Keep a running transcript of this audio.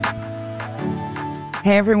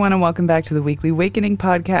Hey everyone, and welcome back to the Weekly Awakening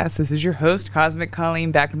Podcast. This is your host, Cosmic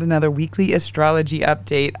Colleen, back with another weekly astrology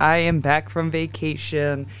update. I am back from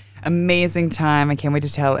vacation. Amazing time. I can't wait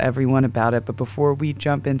to tell everyone about it. But before we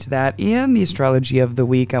jump into that and the astrology of the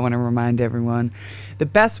week, I want to remind everyone the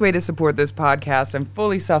best way to support this podcast, I'm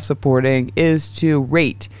fully self-supporting, is to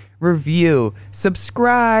rate, review,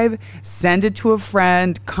 subscribe, send it to a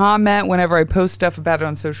friend, comment whenever I post stuff about it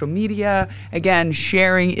on social media. Again,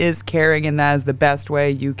 sharing is caring, and that is the best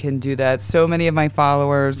way you can do that. So many of my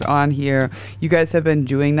followers on here, you guys have been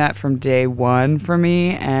doing that from day one for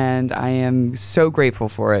me, and I am so grateful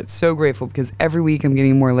for it. So grateful, because every week I'm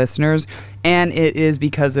getting more listeners, and it is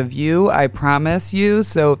because of you, I promise you.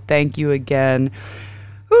 So thank you again.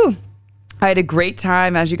 Whew. I had a great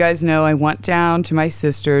time. As you guys know, I went down to my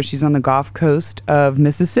sister. She's on the Gulf Coast of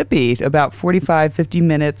Mississippi, about 45, 50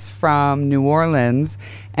 minutes from New Orleans.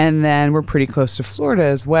 And then we're pretty close to Florida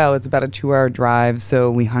as well. It's about a 2-hour drive. So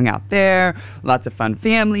we hung out there. Lots of fun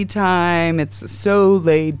family time. It's so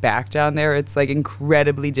laid back down there. It's like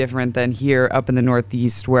incredibly different than here up in the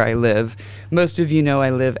Northeast where I live. Most of you know I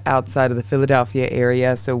live outside of the Philadelphia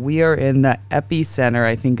area. So we are in the epicenter,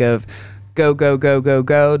 I think, of go, go, go, go,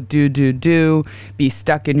 go, do, be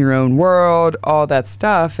stuck in your own world, all that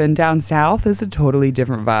stuff. And down south is a totally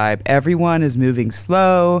different vibe. Everyone is moving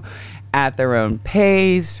slow, at their own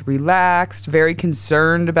pace, relaxed, very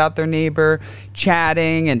concerned about their neighbor,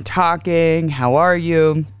 chatting and talking. How are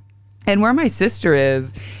you? And where my sister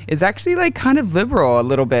is actually like kind of liberal a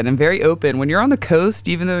little bit and very open. When you're on the coast,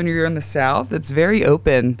 even though you're in the south, it's very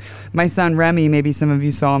open. My son Remy, maybe some of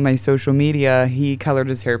you saw on my social media, he colored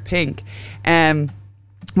his hair pink. And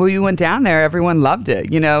when we went down there, everyone loved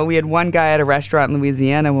it. You know, we had one guy at a restaurant in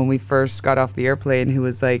Louisiana when we first got off the airplane who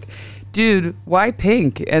was like, dude, why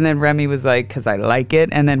pink? And then Remy was like, because I like it,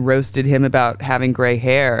 and then roasted him about having gray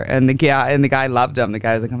hair. And the guy loved him. The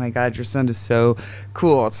guy was like, oh my God, your son is so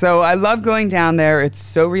cool. So I love going down there. It's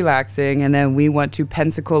so relaxing. And then we went to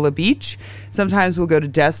Pensacola Beach. Sometimes we'll go to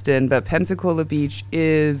Destin, but Pensacola Beach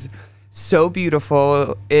is so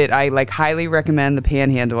beautiful. I like highly recommend the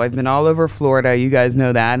Panhandle. I've been all over Florida. You guys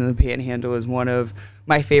know that. And the Panhandle is one of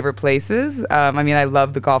my favorite places. I mean, I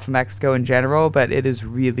love the Gulf of Mexico in general, but it is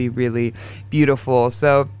really, really beautiful.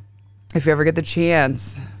 So if you ever get the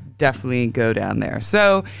chance, definitely go down there.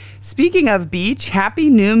 So speaking of beach, happy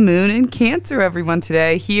new moon in Cancer, everyone,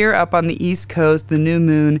 today. Here up on the East Coast, the new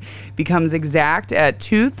moon becomes exact at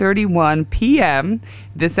 2:31 p.m.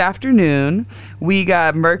 this afternoon. We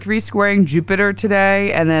got Mercury squaring Jupiter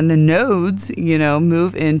today, and then the nodes,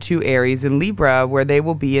 move into Aries and Libra, where they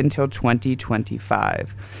will be until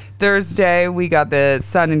 2025. Thursday, we got the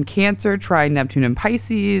Sun in Cancer, trine Neptune in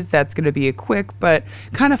Pisces. That's going to be a quick but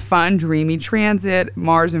kind of fun, dreamy transit.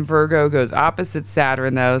 Mars in Virgo goes opposite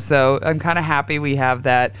Saturn, though, so I'm kind of happy we have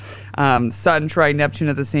that Sun trine Neptune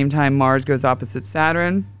at the same time Mars goes opposite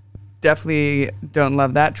Saturn. Definitely don't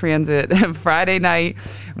love that transit. Friday night,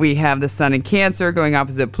 we have the Sun in Cancer going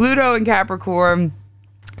opposite Pluto in Capricorn.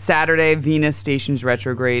 Saturday, Venus stations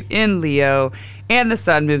retrograde in Leo, and the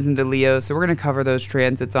Sun moves into Leo. So we're going to cover those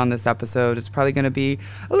transits on this episode. It's probably going to be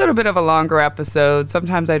a little bit of a longer episode.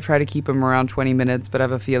 Sometimes I try to keep them around 20 minutes, but I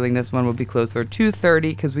have a feeling this one will be closer to 30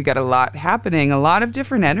 because we got a lot happening, a lot of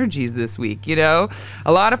different energies this week, a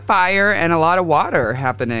lot of fire and a lot of water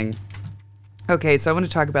happening. Okay, so I want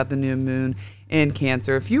to talk about the new moon in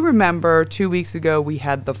Cancer. If you remember, 2 weeks ago, we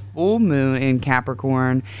had the full moon in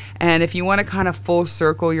Capricorn. And if you want to kind of full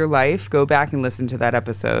circle your life, go back and listen to that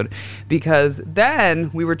episode. Because then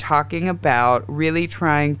we were talking about really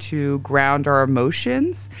trying to ground our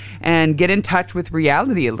emotions and get in touch with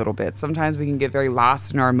reality a little bit. Sometimes we can get very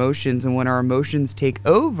lost in our emotions. And when our emotions take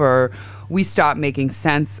over, we stop making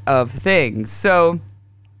sense of things. So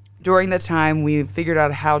during the time, we figured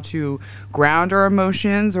out how to ground our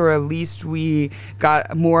emotions, or at least we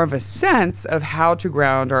got more of a sense of how to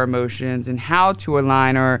ground our emotions and how to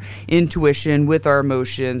align our intuition with our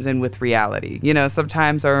emotions and with reality.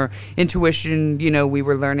 Sometimes our intuition, we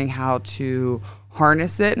were learning how to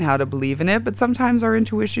harness it and how to believe in it, but sometimes our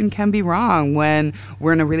intuition can be wrong. When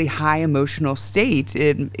we're in a really high emotional state,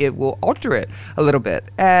 it will alter it a little bit.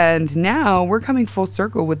 And now we're coming full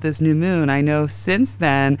circle with this new moon. I know since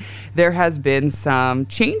then there has been some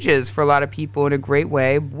changes for a lot of people in a great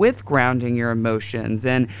way with grounding your emotions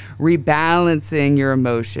and rebalancing your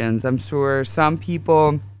emotions. I'm sure some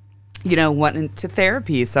people went into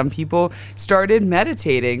therapy. Some people started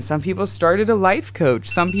meditating. Some people started a life coach.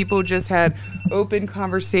 Some people just had open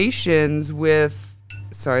conversations with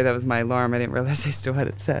Sorry, that was my alarm. I didn't realize I still had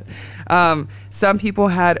it set. Some people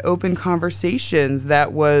had open conversations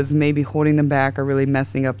that was maybe holding them back or really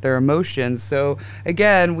messing up their emotions. So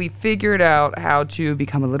again, we figured out how to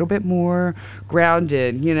become a little bit more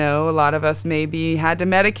grounded. You know, a lot of us maybe had to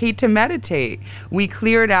medicate to meditate. We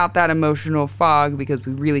cleared out that emotional fog because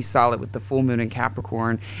we really saw it with the full moon in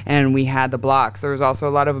Capricorn, and we had the blocks. There was also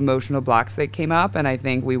a lot of emotional blocks that came up, and I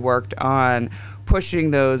think we worked on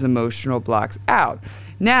pushing those emotional blocks out.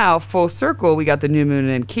 Now, full circle, we got the new moon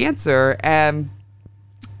in Cancer, and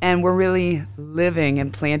we're really living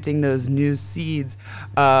and planting those new seeds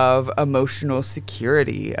of emotional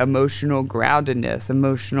security, emotional groundedness,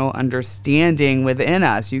 emotional understanding within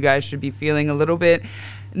us. You guys should be feeling a little bit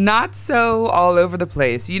not so all over the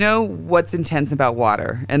place. You know what's intense about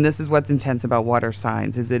water, and this is what's intense about water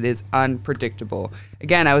signs, is it is unpredictable.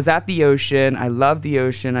 Again, I was at the ocean. I love the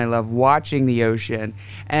ocean. I love watching the ocean,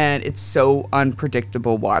 and it's so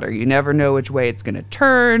unpredictable water. You never know which way it's going to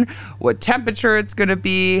turn, what temperature it's going to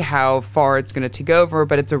be, how far it's going to take over,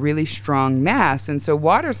 but it's a really strong mass. And so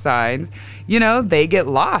water signs, you know, they get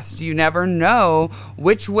lost. You never know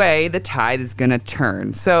which way the tide is going to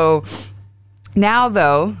turn. So now,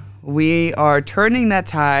 though, we are turning that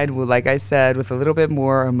tide, like I said, with a little bit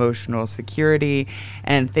more emotional security,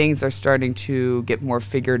 and things are starting to get more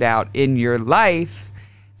figured out in your life,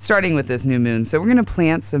 starting with this new moon. So we're going to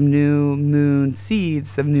plant some new moon seeds,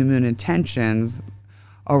 some new moon intentions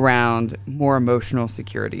around more emotional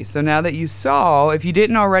security. So now that you saw, if you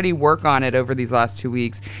didn't already work on it over these last 2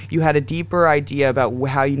 weeks, you had a deeper idea about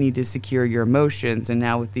how you need to secure your emotions. And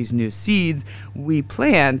now with these new seeds we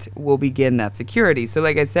plant, we'll begin that security. So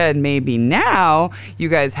like I said, maybe now you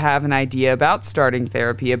guys have an idea about starting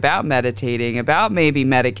therapy, about meditating, about maybe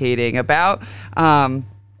medicating, about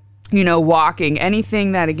walking,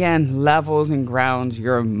 anything that, again, levels and grounds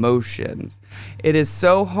your emotions. It is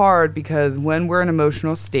so hard because when we're in an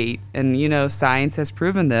emotional state, and, science has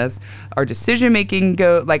proven this, our decision-making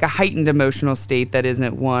go like a heightened emotional state that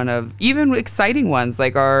isn't one of even exciting ones,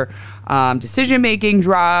 like our decision-making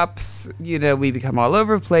drops, we become all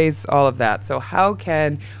over the place, all of that. So how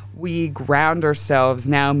can we ground ourselves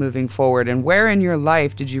now moving forward? And where in your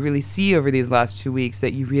life did you really see over these last 2 weeks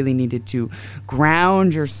that you really needed to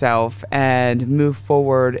ground yourself and move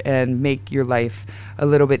forward and make your life a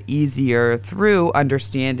little bit easier through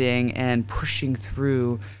understanding and pushing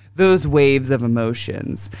through those waves of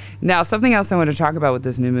emotions? Now, something else I want to talk about with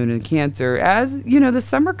this new moon in Cancer, as the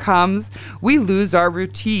summer comes, we lose our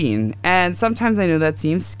routine. And sometimes I know that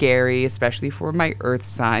seems scary, especially for my earth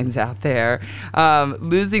signs out there,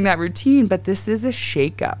 losing that routine, but this is a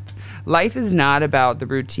shakeup. Life is not about the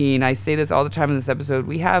routine. I say this all the time in this episode.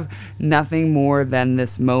 We have nothing more than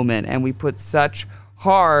this moment, and we put such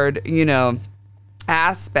hard,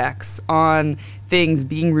 aspects on things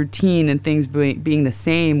being routine and things being the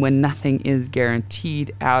same when nothing is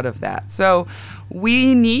guaranteed out of that. So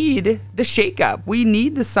we need the shake-up. We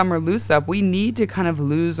need the summer loose-up. We need to kind of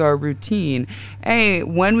lose our routine.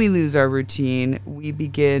 When we lose our routine, we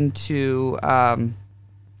begin to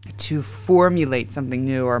formulate something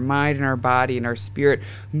new. Our mind and our body and our spirit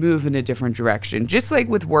move in a different direction. Just like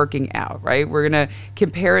with working out, right? We're going to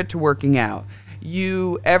compare it to working out.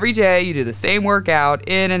 Every day you do the same workout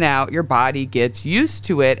in and out, your body gets used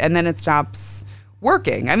to it, and then it stops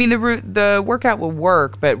working. I mean, the workout will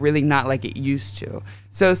work, but really not like it used to.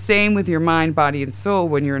 So same with your mind, body, and soul.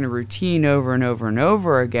 When you're in a routine over and over and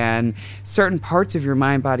over again, certain parts of your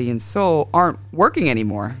mind, body, and soul aren't working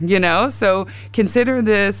anymore, So consider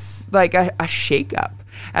this like a shakeup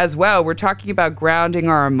as well. We're talking about grounding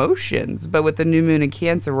our emotions, but with the new moon in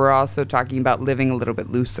Cancer, we're also talking about living a little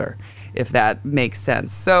bit looser, if that makes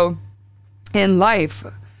sense. So in life,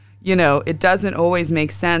 it doesn't always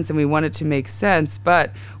make sense, and we want it to make sense,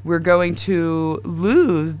 but we're going to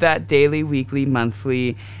lose that daily, weekly,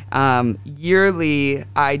 monthly, yearly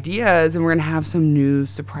ideas, and we're going to have some new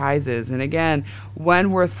surprises. And again,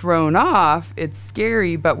 when we're thrown off, it's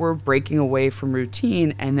scary, but we're breaking away from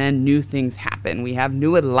routine, and then new things happen. We have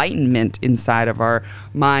new enlightenment inside of our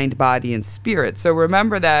mind, body, and spirit. So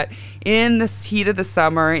remember that in the heat of the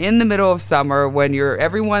summer, in the middle of summer, when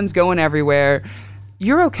everyone's going everywhere,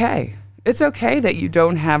 you're okay. It's okay that you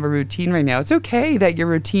don't have a routine right now. It's okay that your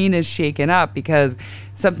routine is shaken up, because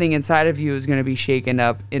something inside of you is going to be shaken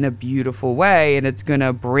up in a beautiful way, and it's going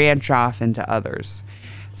to branch off into others.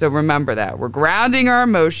 So remember that. We're grounding our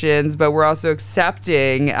emotions, but we're also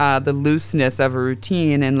accepting the looseness of a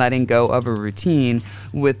routine and letting go of a routine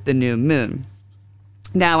with the new moon.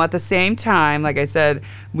 Now, at the same time, like I said,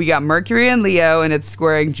 we got Mercury in Leo and it's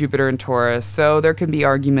squaring Jupiter in Taurus. So there can be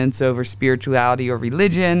arguments over spirituality or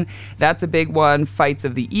religion. That's a big one. Fights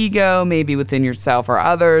of the ego, maybe within yourself or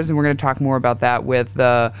others. And we're going to talk more about that with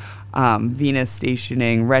the Venus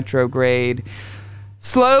stationing retrograde.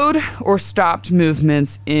 Slowed or stopped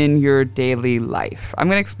movements in your daily life. I'm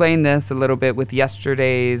going to explain this a little bit with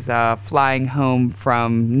yesterday's flying home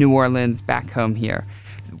from New Orleans back home here.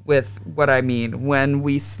 With what I mean, when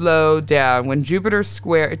we slow down, when Jupiter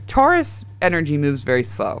square, Taurus energy moves very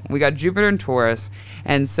slow. We got Jupiter in Taurus,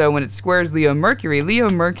 and so when it squares Mercury's ready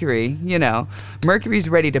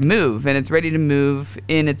to move, and it's ready to move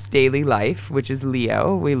in its daily life, which is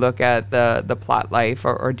Leo. We look at the plot life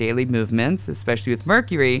or daily movements, especially with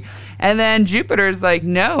Mercury, and then Jupiter's like,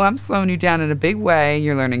 no, I'm slowing you down in a big way.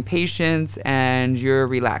 You're learning patience, and you're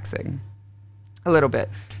relaxing a little bit.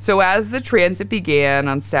 So as the transit began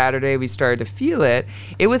on Saturday, we started to feel it.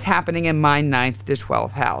 It was happening in my 9th to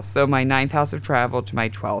 12th house. So my 9th house of travel to my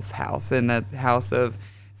 12th house, and the house of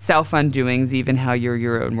self-undoings, even how you're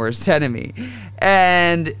your own worst enemy.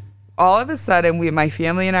 And all of a sudden, my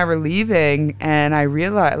family and I were leaving, and I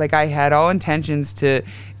realized, like, I had all intentions to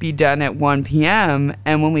be done at 1 p.m.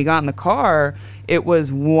 And when we got in the car, it was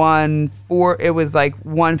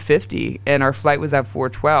 1:50, and our flight was at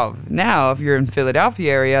 4:12. Now, if you're in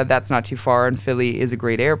Philadelphia area, that's not too far, and Philly is a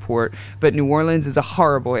great airport. But New Orleans is a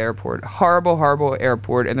horrible airport, horrible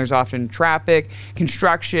airport, and there's often traffic,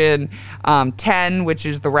 construction, 10, which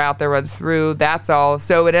is the route that runs through. That's all.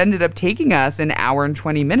 So it ended up taking us an hour and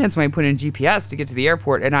 20 minutes when I put in GPS to get to the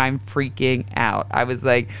airport, and I'm freaking out. I was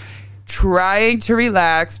like trying to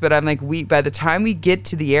relax, but I'm like, by the time we get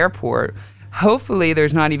to the airport, hopefully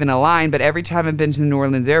there's not even a line, but every time I've been to the New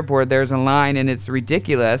Orleans airport, there's a line, and it's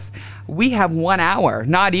ridiculous. We have 1 hour,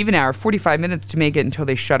 not even an hour, 45 minutes to make it until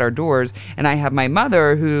they shut our doors. And I have my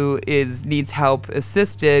mother who needs help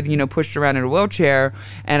assisted, pushed around in a wheelchair,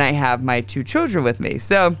 and I have my 2 children with me.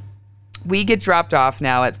 So we get dropped off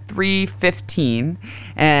now at 3:15,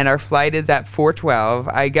 and our flight is at 4:12.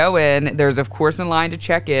 I go in. There's, of course, a line to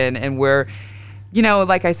check in, and we're,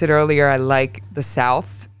 like I said earlier, I like the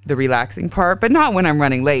South, the relaxing part, but not when I'm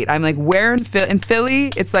running late. I'm like, where in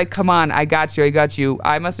Philly? It's like, come on, I got you.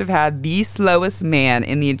 I must have had the slowest man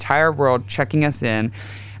in the entire world checking us in.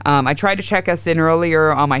 I tried to check us in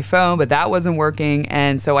earlier on my phone, but that wasn't working.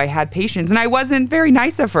 And so I had patience, and I wasn't very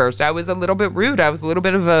nice at first. I was a little bit rude. I was a little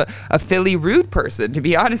bit of a Philly rude person, to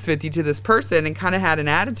be honest with you, to this person, and kind of had an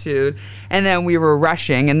attitude. And then we were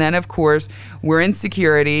rushing. And then, of course, we're in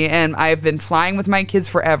security, and I've been flying with my kids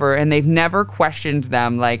forever, and they've never questioned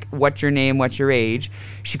them, like, what's your name, what's your age?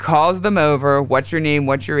 She calls them over, what's your name,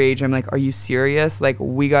 what's your age? I'm like, are you serious? Like,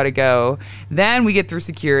 we got to go. Then we get through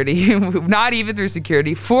security, not even through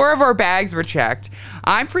security. 4 of our bags were checked.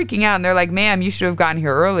 I'm freaking out, and they're like, ma'am, you should have gotten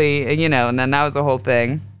here early, and then that was the whole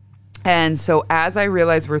thing. And so as I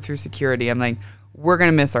realized we're through security, I'm like, we're going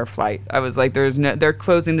to miss our flight. I was like, they're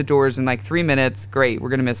closing the doors in like 3 minutes. Great, we're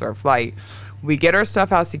going to miss our flight. We get our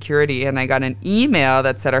stuff out of security, and I got an email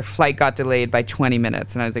that said our flight got delayed by 20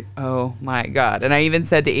 minutes. And I was like, oh my God. And I even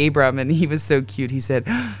said to Abram, and he was so cute, he said,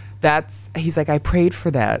 he's like, I prayed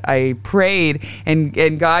for that. I prayed,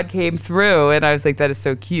 and God came through. And I was like, that is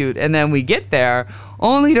so cute. And then we get there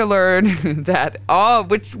only to learn that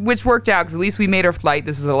which worked out, because at least we made our flight.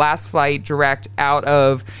 This is the last flight direct out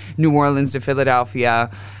of New Orleans to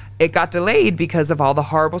Philadelphia. It got delayed because of all the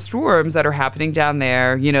horrible storms that are happening down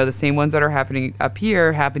there. The same ones that are happening up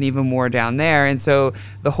here happen even more down there. And so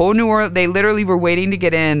the whole they literally were waiting to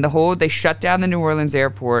get in. They shut down the New Orleans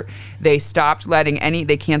airport. They stopped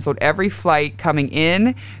they canceled every flight coming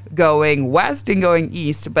in, going west and going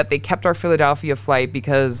east, but they kept our Philadelphia flight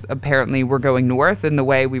because apparently we're going north, and the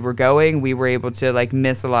way we were going, we were able to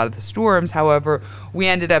miss a lot of the storms. However, we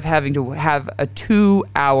ended up having to have a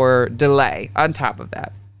 2-hour delay on top of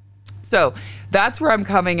that. So that's where I'm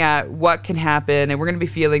coming at what can happen. And we're going to be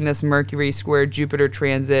feeling this Mercury square Jupiter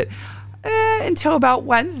transit until about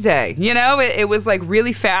Wednesday. It was like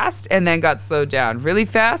really fast and then got slowed down, really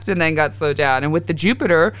fast and then got slowed down. And with the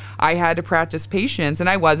Jupiter, I had to practice patience, and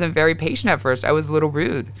I wasn't very patient at first. I was a little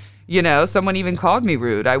rude. Someone even called me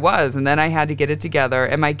rude. I was, and then I had to get it together,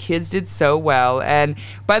 and my kids did so well. And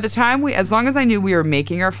by the time as long as I knew we were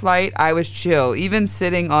making our flight, I was chill. Even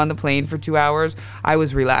sitting on the plane for 2 hours, I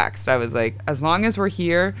was relaxed. I was like, as long as we're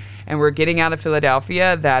here and we're getting out of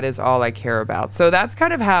Philadelphia, that is all I care about. So that's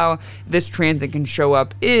kind of how this transit can show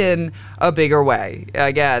up in a bigger way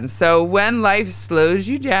again. So when life slows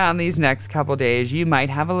you down these next couple days, you might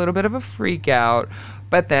have a little bit of a freak out,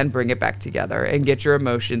 but then bring it back together and get your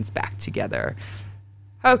emotions back together.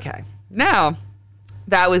 Okay, now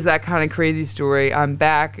that was that kind of crazy story. I'm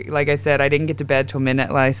back. Like I said, I didn't get to bed till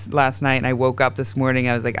midnight last night, and I woke up this morning.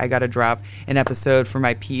 I was like, I got to drop an episode for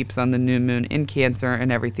my peeps on the new moon in Cancer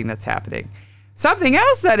and everything that's happening. Something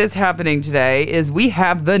else that is happening today is we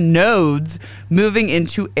have the nodes moving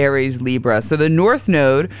into Aries Libra. So the North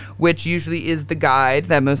Node, which usually is the guide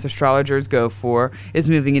that most astrologers go for, is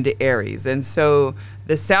moving into Aries. And so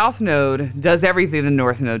the South Node does everything the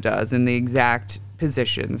North Node does in the exact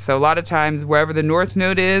position. So a lot of times wherever the North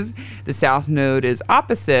Node is, the South Node is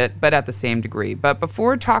opposite, but at the same degree. But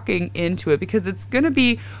before talking into it, because it's going to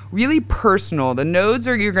be really personal, the nodes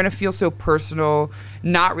you're going to feel so personal,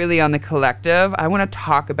 not really on the collective. I want to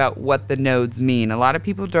talk about what the nodes mean. A lot of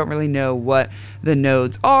people don't really know what the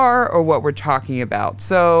nodes are or what we're talking about.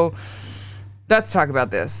 So let's talk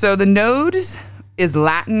about this. So the nodes is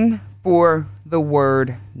Latin for the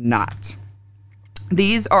word not.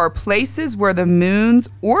 These are places where the moon's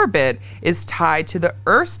orbit is tied to the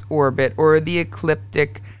Earth's orbit or the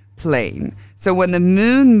ecliptic plane. So when the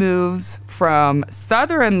moon moves from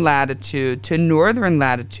southern latitude to northern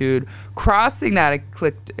latitude, crossing that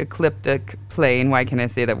ecliptic plane, why can I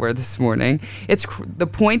say that word this morning? It's the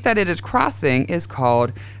point that it is crossing is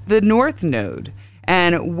called the North Node.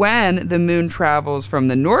 And when the moon travels from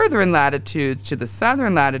the northern latitudes to the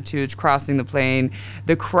southern latitudes, crossing the plane,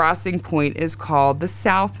 the crossing point is called the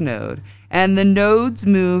South Node. And the nodes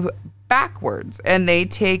move backwards, and they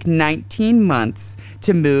take 19 months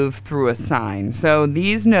to move through a sign. So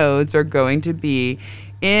these nodes are going to be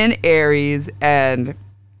in Aries and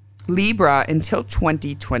Libra until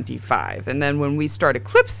 2025. And then when we start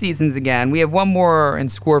eclipse seasons again, we have one more in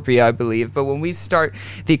Scorpio, I believe, but when we start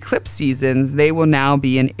the eclipse seasons, they will now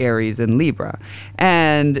be in Aries and Libra.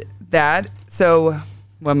 And so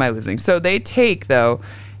what am I losing? So they take, though,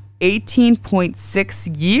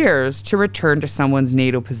 18.6 years to return to someone's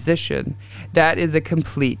natal position. That is a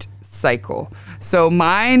complete cycle. So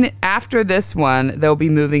mine, after this one, they'll be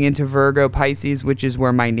moving into Virgo, Pisces, which is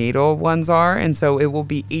where my natal ones are. And so it will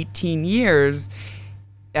be 18 years,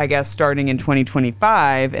 I guess, starting in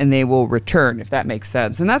 2025, and they will return, if that makes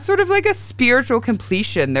sense. And that's sort of like a spiritual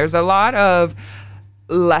completion. There's a lot of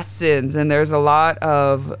lessons and there's a lot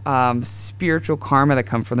of spiritual karma that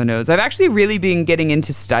come from the nodes. I've actually really been getting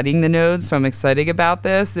into studying the nodes, so I'm excited about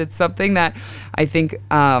this. It's something that I think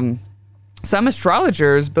some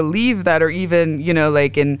astrologers believe that, or even,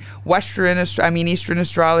 like in Eastern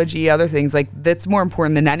astrology, other things, like that's more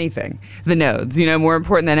important than anything. The nodes, more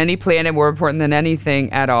important than any planet, more important than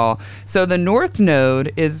anything at all. So the North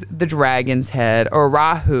Node is the dragon's head, or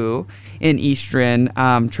Rahu in Eastern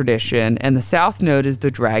tradition, and the South Node is the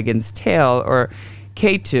dragon's tail, or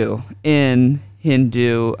Ketu in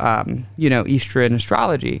Hindu, Eastern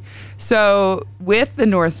astrology. So with the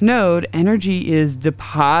North Node, energy is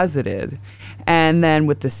deposited. And then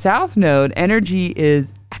with the South Node, energy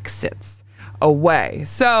is exits away.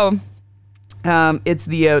 So it's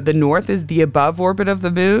the North is the above orbit of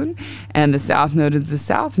the moon, and the South Node is the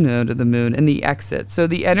South Node of the moon, and the exit. So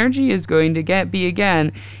the energy is going to be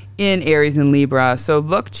again in Aries and Libra. So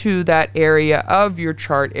look to that area of your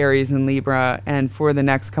chart, Aries and Libra, and for the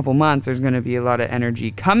next couple months, there's going to be a lot of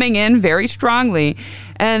energy coming in very strongly,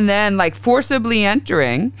 and then like forcibly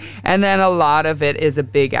entering, and then a lot of it is a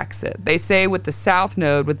big exit. They say with the South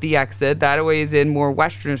Node, with the exit, that always in more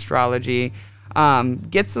Western astrology,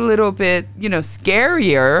 gets a little bit,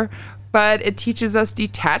 scarier, but it teaches us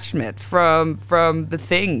detachment from the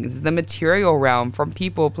things, the material realm, from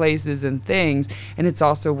people, places, and things. And it's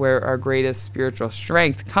also where our greatest spiritual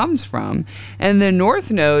strength comes from. And the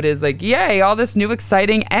North Node is like, yay, all this new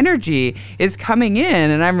exciting energy is coming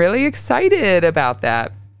in. And I'm really excited about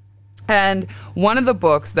that. And one of the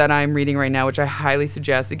books that I'm reading right now, which I highly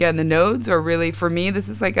suggest, again, the nodes are really, for me, this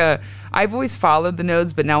is like I've always followed the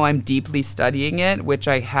nodes, but now I'm deeply studying it, which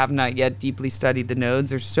I have not yet deeply studied the nodes.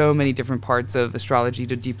 There's so many different parts of astrology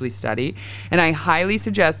to deeply study. And I highly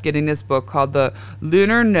suggest getting this book called The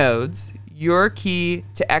Lunar Nodes, Your Key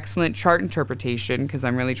to Excellent Chart Interpretation, because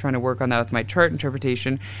I'm really trying to work on that with my chart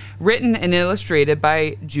interpretation, written and illustrated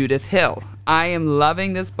by Judith Hill. I am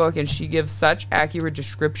loving this book, and she gives such accurate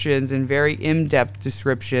descriptions and very in-depth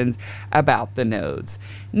descriptions about the nodes.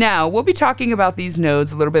 Now, we'll be talking about these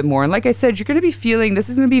nodes a little bit more. And like I said, you're going to be feeling, this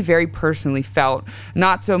is going to be very personally felt,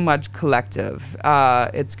 not so much collective.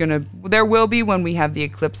 There will be when we have the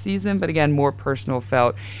eclipse season, but again, more personal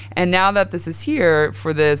felt. And now that this is here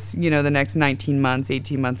for this, the next 19 months,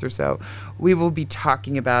 18 months or so, we will be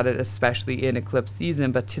talking about it, especially in eclipse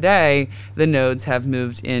season. But today, the nodes have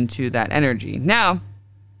moved into that energy. Now,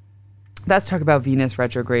 let's talk about Venus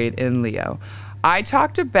retrograde in Leo. I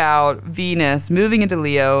talked about Venus moving into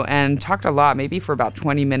Leo and talked a lot, maybe for about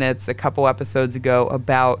 20 minutes a couple episodes ago,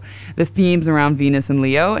 about the themes around Venus and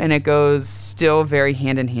Leo, and it goes still very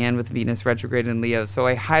hand in hand with Venus retrograde in Leo. So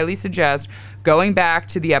I highly suggest going back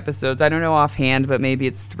to the episodes, I don't know offhand, but maybe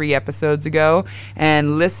it's 3 episodes ago,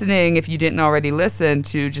 and listening, if you didn't already listen,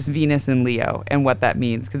 to just Venus and Leo and what that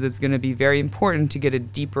means, because it's going to be very important to get a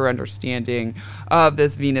deeper understanding of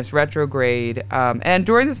this Venus retrograde. And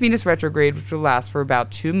during this Venus retrograde, which will last for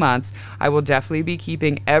about 2 months, I will definitely be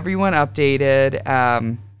keeping everyone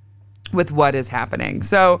updated with what is happening.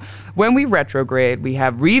 So when we retrograde, we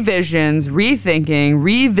have revisions, rethinking,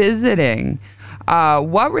 revisiting.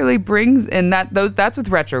 What really brings, and that's with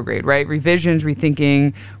retrograde, right? Revisions,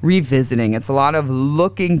 rethinking, revisiting. It's a lot of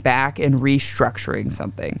looking back and restructuring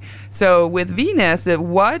something. So with Venus,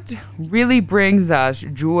 what really brings us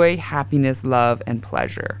joy, happiness, love, and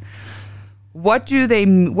pleasure? What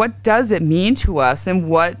does it mean to us, and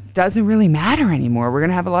what doesn't really matter anymore? We're going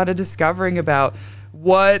to have a lot of discovering about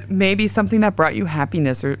what maybe something that brought you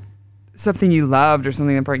happiness, or something you loved, or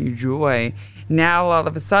something that brought you joy, now all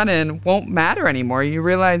of a sudden won't matter anymore. You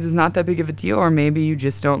realize it's not that big of a deal, or maybe you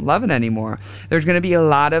just don't love it anymore. There's going to be a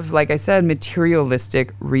lot of, like I said,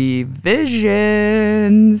 materialistic revisions.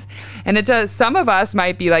 And it does, some of us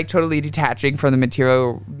might be like totally detaching from the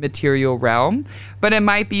material realm, but it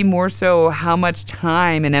might be more so how much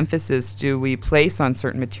time and emphasis do we place on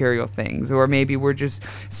certain material things, or maybe we're just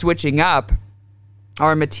switching up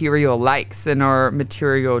our material likes and our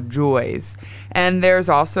material joys. And there's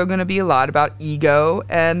also going to be a lot about ego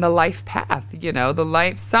and the life path.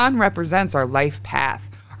 The sun represents our life path,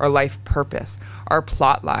 our life purpose, our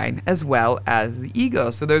plot line, as well as the ego.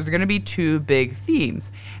 So there's going to be 2 big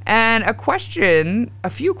themes. And a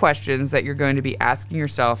few questions that you're going to be asking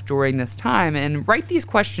yourself during this time, and write these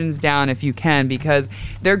questions down if you can, because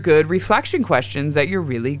they're good reflection questions that you're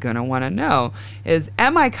really going to want to know, is,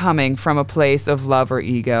 am I coming from a place of love or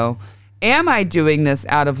ego? Am I doing this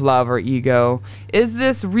out of love or ego? Is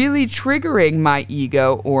this really triggering my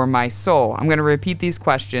ego or my soul? I'm going to repeat these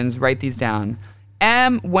questions, write these down.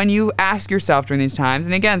 When you ask yourself during these times,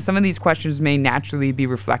 and again, some of these questions may naturally be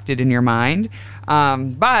reflected in your mind,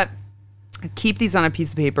 but keep these on a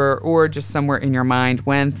piece of paper or just somewhere in your mind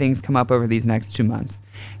when things come up over these next 2 months.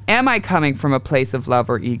 Am I coming from a place of love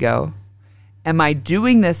or ego? Am I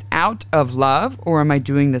doing this out of love, or am I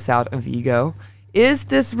doing this out of ego? Is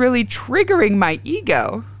this really triggering my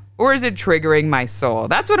ego, or is it triggering my soul?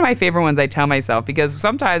 That's one of my favorite ones I tell myself, because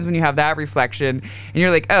sometimes when you have that reflection and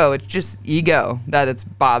you're like, oh, it's just ego that it's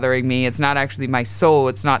bothering me, it's not actually my soul,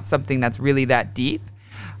 it's not something that's really that deep,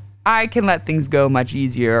 I can let things go much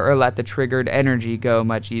easier, or let the triggered energy go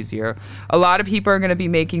much easier. A lot of people are going to be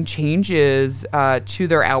making changes to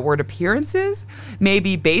their outward appearances,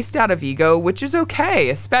 maybe based out of ego, which is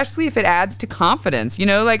okay, especially if it adds to confidence.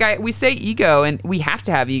 We say ego, and we have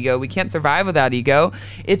to have ego. We can't survive without ego.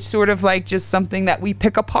 It's sort of like just something that we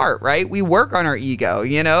pick apart, right? We work on our ego,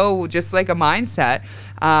 just like a mindset.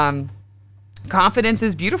 Confidence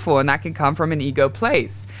is beautiful, and that can come from an ego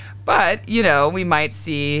place. But, we might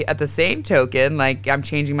see at the same token, like, I'm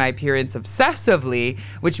changing my appearance obsessively,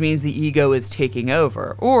 which means the ego is taking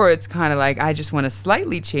over. Or it's kind of like, I just want to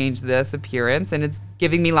slightly change this appearance, and it's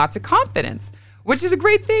giving me lots of confidence, which is a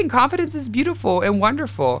great thing. Confidence is beautiful and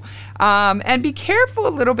wonderful. And be careful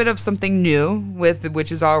a little bit of something new,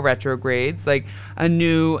 which is all retrogrades, like a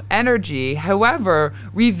new energy. However,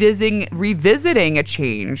 revisiting a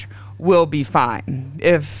change will be fine.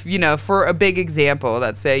 If, for a big example,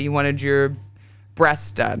 let's say you wanted your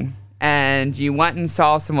breasts done, and you went and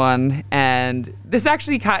saw someone, and this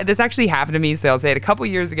actually happened to me. So I'll say it, a couple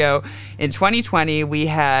years ago in 2020, we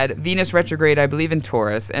had Venus retrograde, I believe, in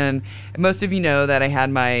Taurus, and most of you know that I had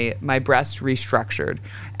my breasts restructured,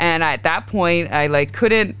 and at that point I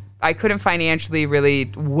couldn't financially really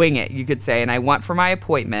wing it, you could say, and I went for my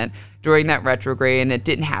appointment during that retrograde, and it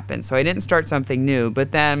didn't happen. So I didn't start something new,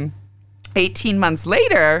 but then 18 months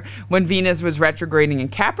later, when Venus was retrograding in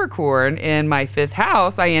Capricorn in my 5th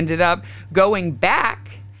house, I ended up going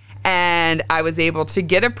back, and I was able to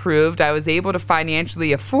get approved. I was able to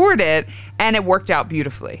financially afford it, and it worked out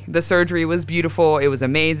beautifully. The surgery was beautiful. It was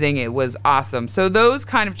amazing. It was awesome. So those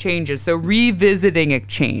kind of changes. So revisiting a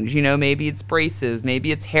change, maybe it's braces,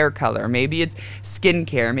 maybe it's hair color, maybe it's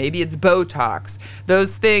skincare, maybe it's Botox.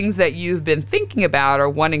 Those things that you've been thinking about or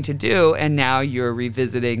wanting to do, and now you're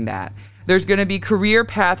revisiting that. There's going to be career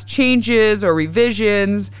path changes or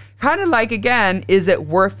revisions, kind of like, again, is it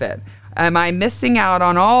worth it? Am I missing out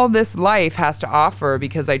on all this life has to offer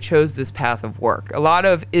because I chose this path of work? A lot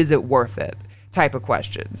of, is it worth it? type of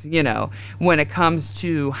questions, when it comes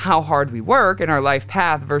to how hard we work in our life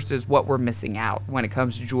path versus what we're missing out when it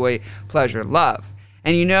comes to joy, pleasure, love.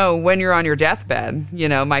 And when you're on your deathbed,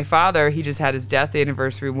 my father, he just had his death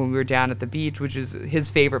anniversary when we were down at the beach, which is his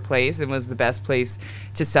favorite place and was the best place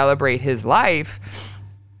to celebrate his life.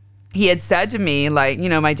 He had said to me,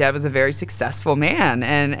 my dad was a very successful man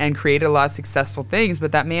and created a lot of successful things,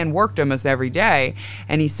 but that man worked almost every day.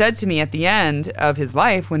 And he said to me at the end of his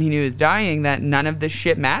life when he knew he was dying that none of this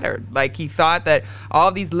shit mattered. He thought that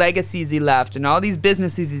all these legacies he left and all these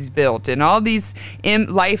businesses he's built and all these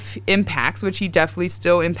life impacts, which he definitely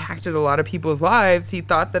still impacted a lot of people's lives, he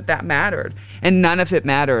thought that mattered. And none of it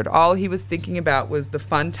mattered. All he was thinking about was the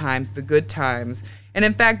fun times, the good times. And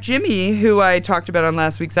in fact, Jimmy, who I talked about on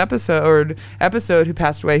last week's episode, who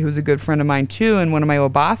passed away, who was a good friend of mine too, and one of my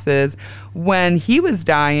old bosses, when he was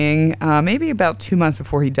dying, maybe about 2 months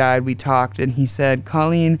before he died, we talked, and he said,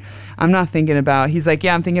 Colleen, I'm not thinking about, he's like,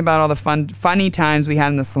 yeah, I'm thinking about all the funny times we had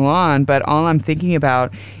in the salon, but all I'm thinking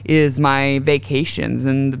about is my vacations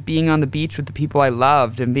and being on the beach with the people I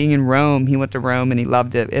loved and being in Rome. He went to Rome and he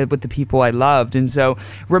loved it with the people I loved. And so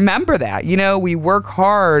remember that, we work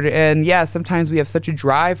hard, and yeah, sometimes we have such a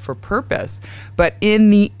drive for purpose, but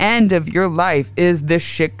in the end of your life, is this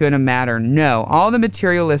shit gonna matter? No. All the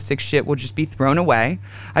materialistic shit will just be thrown away.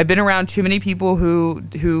 I've been around too many people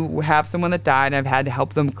who have someone that died, and I've had to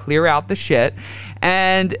help them clear out the shit.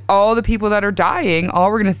 And all the people that are dying,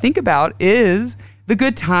 all we're gonna think about is the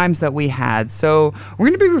good times that we had. So we're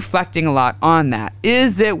going to be reflecting a lot on that.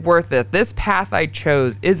 Is it worth it? This path I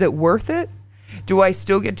chose, is it worth it? Do I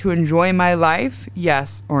still get to enjoy my life?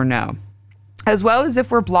 Yes or no? As well as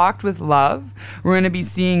if we're blocked with love, we're going to be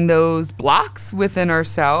seeing those blocks within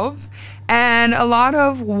ourselves and a lot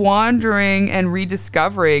of wandering and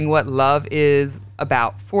rediscovering what love is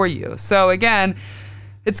about for you. So again,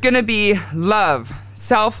 it's going to be love,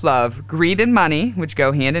 self-love, greed and money, which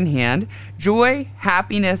go hand in hand, joy,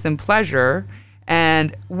 happiness, and pleasure,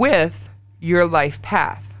 and with your life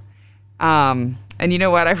path. And you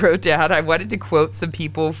know what I wrote down? I wanted to quote some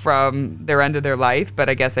people from their end of their life, but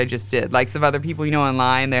I guess I just did. Like some other people,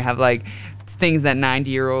 online, they have things that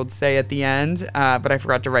 90-year-olds say at the end, but I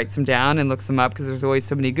forgot to write some down and look some up because there's always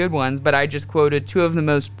so many good ones. But I just quoted two of the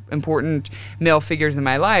most important male figures in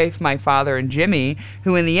my life, my father and Jimmy,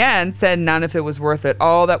 who in the end said none of it was worth it.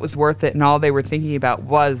 All that was worth it and all they were thinking about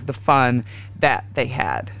was the fun that they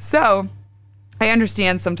had. So I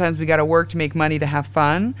understand sometimes we got to work to make money to have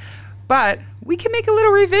fun, but we can make a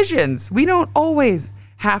little revisions. We don't always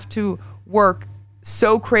have to work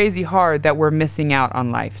so crazy hard that we're missing out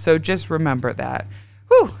on life. So just remember that.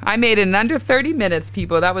 Whew, I made it in under 30 minutes,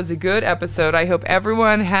 people. That was a good episode. I hope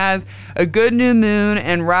everyone has a good new moon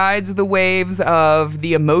and rides the waves of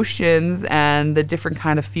the emotions and the different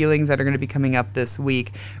kind of feelings that are going to be coming up this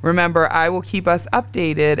week. Remember, I will keep us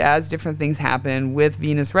updated as different things happen with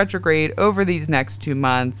Venus retrograde over these next 2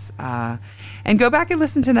 months. And go back and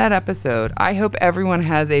listen to that episode. I hope everyone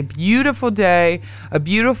has a beautiful day, a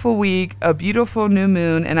beautiful week, a beautiful new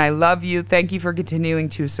moon, and I love you. Thank you for continuing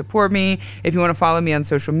to support me. If you want to follow me on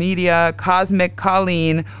social media, Cosmic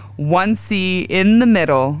Colleen, 1C in the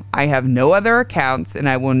middle. I have no other accounts, and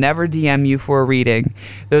I will never DM you for a reading.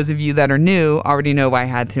 Those of you that are new already know why I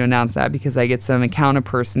had to announce that because I get some account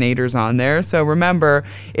impersonators on there. So remember,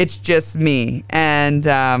 it's just me. And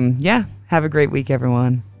yeah, have a great week,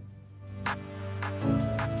 everyone.